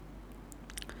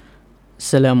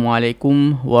สลามุอะลัยกุม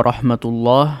วะเราะห์มะตุลล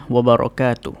อฮ์วะบะเราะก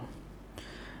าตุฮ์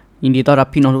ยินดีต้อนรับ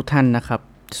พี่น้องทุกท่านนะครับ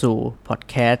สู่พอด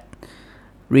แคสต์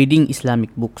Reading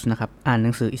Islamic Books นะครับอ่านห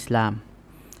นังสืออิสลาม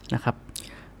นะครับ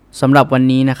สำหรับวัน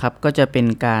นี้นะครับก็จะเป็น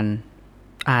การ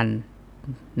อ่าน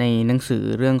ในหนังสือ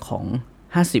เรื่องของ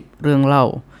50เรื่องเล่า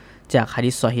จากหะดี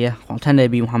ษซอฮีฮ์ของท่านน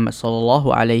บีมุฮัมมัดศ็อลลัลลอฮุ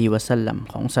อะลัยฮิวะซัลลัม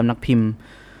ของสำนักพิมพ์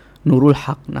นูรุล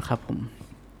ฮักนะครับผม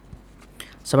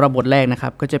สำหรับบทแรกนะครั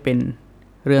บก็จะเป็น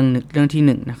เรื่องที่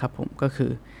1นะครับผมก็คื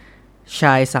อช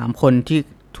าย3คนที่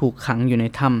ถูกขังอยู่ใน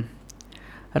ถ้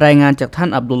ำรายงานจากท่าน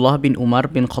อับดุลลอฮ์บินอุมัร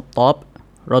บินค็อฏฏอบ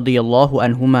รอฎิยัลลอฮุอั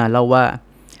นฮุมาเล่าว่า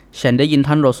ฉันได้ยิน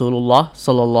ท่านรอซูลุลลอฮ์ศ็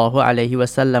อลลัลลอฮุอะลัยฮิวะ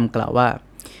ซัลลัมกล่าวว่า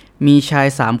มีชาย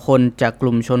3คนจากก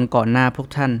ลุ่มชนก่อนหน้าพวก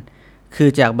ท่านคือ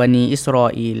จากบันีอิสรา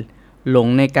อีลหลง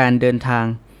ในการเดินทาง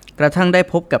กระทั่งได้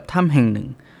พบกับถ้ำแห่งหนึ่ง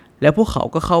แล้วพวกเขา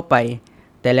ก็เข้าไป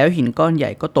แต่แล้วหินก้อนให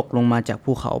ญ่ก็ตกลงมาจาก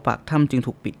ภูเขาปากถ้ำจึง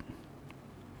ถูกปิด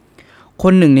ค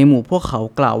นหนึ่งในหมู่พวกเขา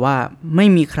กล่าวว่าไม่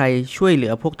มีใครช่วยเหลื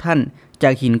อพวกท่านจา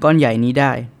กหินก้อนใหญ่นี้ไ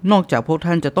ด้นอกจากพวก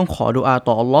ท่านจะต้องขอดุอา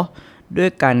ต่ออัลเลาะห์ด้วย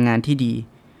การงานที่ดี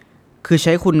คือใ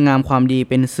ช้คุณงามความดี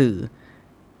เป็นสื่อ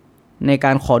ในก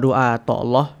ารขอดุอาต่ออัล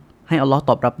เลาะห์ให้อัลเลาะห์ต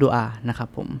อบรับดุอานะครับ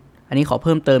ผมอันนี้ขอเ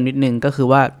พิ่มเติมนิดนึงก็คือ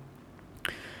ว่า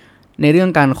ในเรื่อง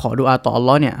การขอดุอาต่ออัลเล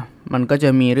าะห์เนี่ยมันก็จะ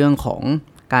มีเรื่องของ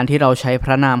การที่เราใช้พ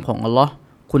ระนามของอัลเลาะห์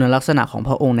คุณลักษณะของพ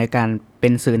ระองค์ในการเป็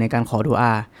นสื่อในการขอดุอ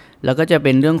าแล้วก็จะเ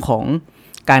ป็นเรื่องของ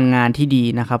การงานที่ดี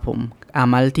นะครับผมอา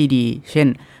มัลที่ดีเช่น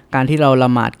การที่เราละ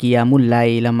หมาดกิยามุลไล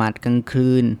ละหมาดกลางคื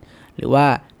นหรือว่า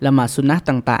ละหมาดซุนนะห์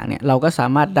ต่างๆเนี่ยเราก็สา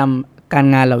มารถนำการ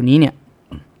งานเหล่านี้เนี่ย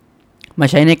มา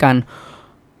ใช้ในการ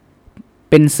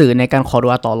เป็นสื่อในการขอดุ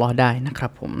อาต่ออัลเลาะห์ได้นะครั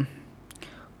บผม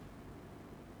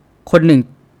คนหนึ่ง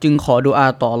จึงขอดุอา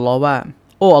ต่ออัลเลาะห์ว่า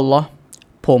โอ้อัลเลาะห์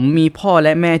ผมมีพ่อแล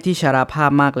ะแม่ที่ชราภา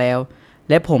พมากแล้ว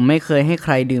และผมไม่เคยให้ใค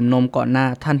รดื่มนมก่อนหน้า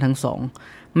ท่านทั้งสอง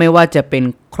ไม่ว่าจะเป็น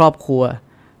ครอบครัว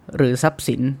หรือทรัพย์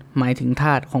สินหมายถึงท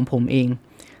าสของผมเอง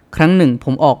ครั้งหนึ่งผ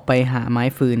มออกไปหาไม้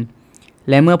ฟืน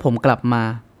และเมื่อผมกลับมา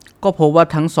ก็พบว่า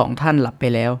ทั้งสองท่านหลับไป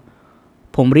แล้ว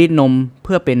ผมรีดนมเ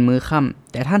พื่อเป็นมื้อค่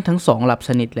ำแต่ท่านทั้งสองหลับส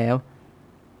นิทแล้ว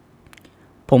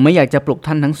ผมไม่อยากจะปลุก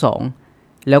ท่านทั้งสอง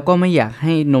แล้วก็ไม่อยากใ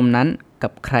ห้นมนั้นกั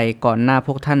บใครก่อนหน้าพ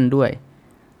วกท่านด้วย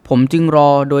ผมจึงรอ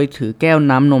โดยถือแก้ว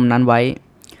น้ำนมนั้นไว้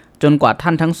จนกว่าท่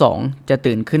านทั้งสองจะ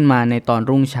ตื่นขึ้นมาในตอน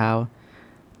รุ่งเช้า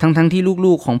ทั้งที่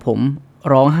ลูกๆของผม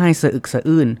ร้องไห้สะอึกสะ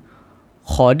อื้น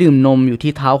ขอดื่มนมอยู่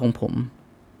ที่เท้าของผม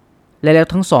และแล้ว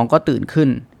ทั้งสองก็ตื่นขึ้น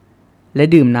และ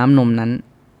ดื่มน้ำนมนั้น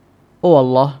โอ้อัล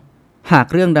เลาะห์หาก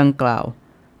เรื่องดังกล่าว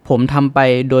ผมทำไป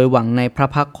โดยหวังในพระ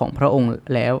พักของพระองค์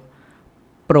แล้ว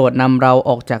โปรดนำเราอ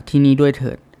อกจากที่นี้ด้วยเ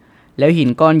ถิดแล้วหิน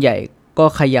ก้อนใหญ่ก็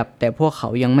ขยับแต่พวกเขา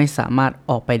ยังไม่สามารถ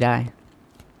ออกไปได้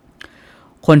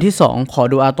คนที่สองขอ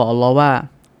ดุอาต่ออัลเลาะห์ว่า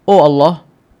โอ้อัลเลาะห์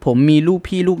ผมมีลูก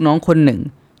พี่ลูกน้องคนหนึ่ง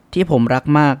ที่ผมรัก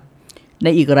มากใน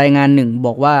อีกรายงานหนึ่งบ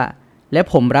อกว่าและ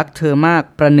ผมรักเธอมาก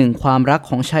ประหนึ่งความรัก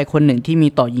ของชายคนหนึ่งที่มี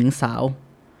ต่อหญิงสาว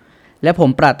และผม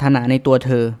ปรารถนาในตัวเ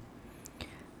ธอ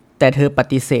แต่เธอป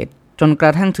ฏิเสธจนกร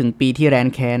ะทั่งถึงปีที่แร้น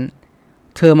แค้น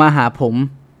เธอมาหาผม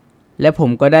และผม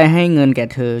ก็ได้ให้เงินแก่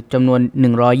เธอจำนวน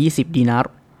120ดินา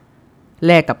ร์แ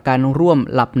ลกกับการร่วม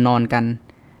หลับนอนกัน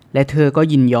และเธอก็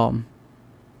ยินยอม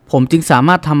ผมจึงสาม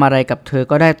ารถทำอะไรกับเธอ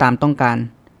ก็ได้ตามต้องการ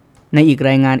ในอีกร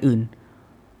ายงานอื่น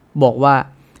บอกว่า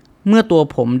เมื่อตัว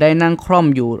ผมได้นั่งคร่อม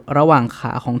อยู่ระหว่างข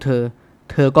าของเธอ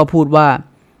เธอก็พูดว่า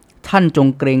ท่านจง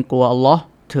เกรงกลัวอัลเลาะห์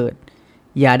เถิด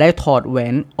อย่าได้ถอดแหว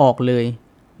นออกเลย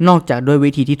นอกจากด้วย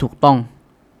วิธีที่ถูกต้อง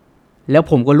แล้ว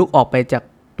ผมก็ลุกออกไปจาก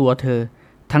ตัวเธอ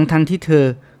ทั้งที่เธอ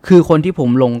คือคนที่ผม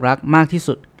หลงรักมากที่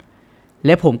สุดแล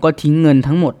ะผมก็ทิ้งเงิน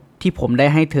ทั้งหมดที่ผมได้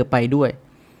ให้เธอไปด้วย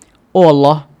โอ้อัลเล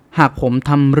าะห์หากผม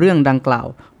ทำเรื่องดังกล่าว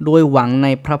โดยหวังใน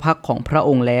พระพักของพระอ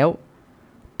งค์แล้ว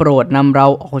โปรดนำเรา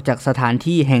ออกจากสถาน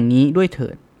ที่แห่งนี้ด้วยเถิ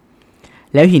ด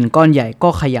แล้วหินก้อนใหญ่ก็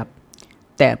ขยับ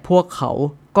แต่พวกเขา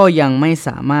ก็ยังไม่ส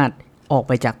ามารถออกไ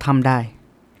ปจากถ้ำได้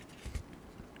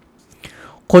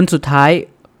คนสุดท้าย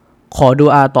ขอดุ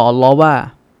อาต่ออัลเลาะห์ว่า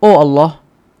โอ้อัลเลาะห์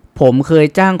ผมเคย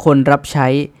จ้างคนรับใช้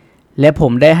และผ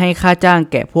มได้ให้ค่าจ้าง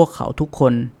แก่พวกเขาทุกค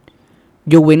น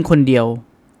ยกเว้นคนเดียว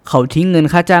เขาทิ้งเงิน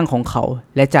ค่าจ้างของเขา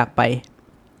และจากไป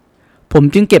ผม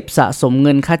จึงเก็บสะสมเ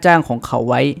งินค่าจ้างของเขา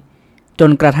ไว้จ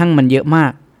นกระทั่งมันเยอะมา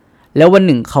กแล้ววันห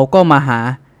นึ่งเขาก็มาหา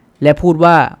และพูด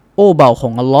ว่าโอ้เบ่าขอ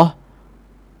งอัลเลาะห์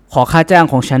ขอค่าจ้าง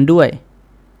ของฉันด้วย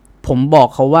ผมบอก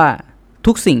เขาว่า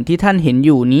ทุกสิ่งที่ท่านเห็นอ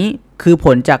ยู่นี้คือผ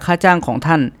ลจากค่าจ้างของ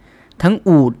ท่านทั้ง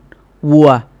อูฐวัว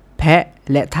แพะ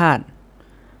และทาส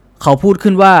เขาพูด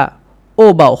ขึ้นว่าโอ้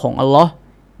เบ่าของอัลเลาะห์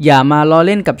อย่ามาล้อเ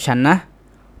ล่นกับฉันนะ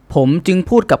ผมจึง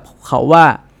พูดกับเขาว่า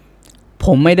ผ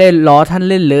มไม่ได้ล้อท่าน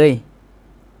เล่นเลย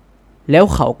แล้ว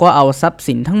เขาก็เอาทรัพย์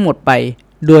สินทั้งหมดไป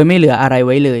โดยไม่เหลืออะไรไ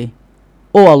ว้เลย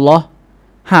โอ้อัลเลาะห์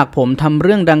หากผมทำเ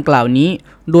รื่องดังกล่าวนี้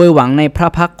โดยหวังในพระ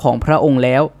พักของพระองค์แ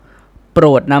ล้วโปร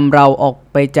ดนำเราออก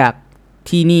ไปจาก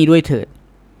ที่นี่ด้วยเถิด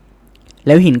แ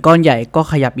ล้วหินก้อนใหญ่ก็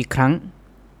ขยับอีกครั้ง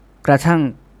กระทั่ง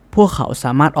พวกเขาส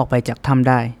ามารถออกไปจากถ้ำ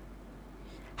ได้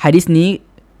หะดีษนี้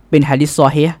เป็นหะดีษซอ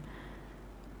ฮีฮ์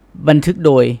บันทึกโ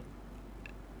ดย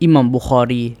อิหม่ามบุคอ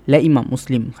รีและอิหม่ามมุส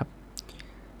ลิมครับ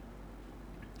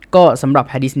ก็สำหรับ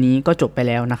หะดีษนี้ก็จบไป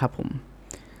แล้วนะครับผม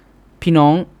พี่น้อ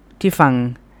งที่ฟัง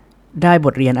ได้บ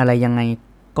ทเรียนอะไรยังไง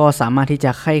ก็สามารถที่จ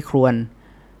ะไข้ครวญ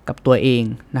กับตัวเอง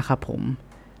นะครับผม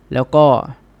แล้วก็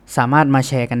สามารถมาแ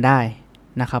ชร์กันได้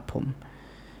นะครับผม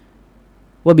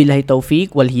วะบิลลาฮิตอฟิก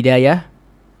วัลฮิดายะฮ์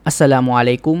อัสสลามุอะ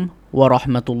ลัยกุมวะเราะ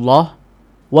ห์มะตุลลอฮ์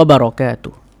วะบะเราะกาตุ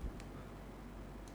ฮ์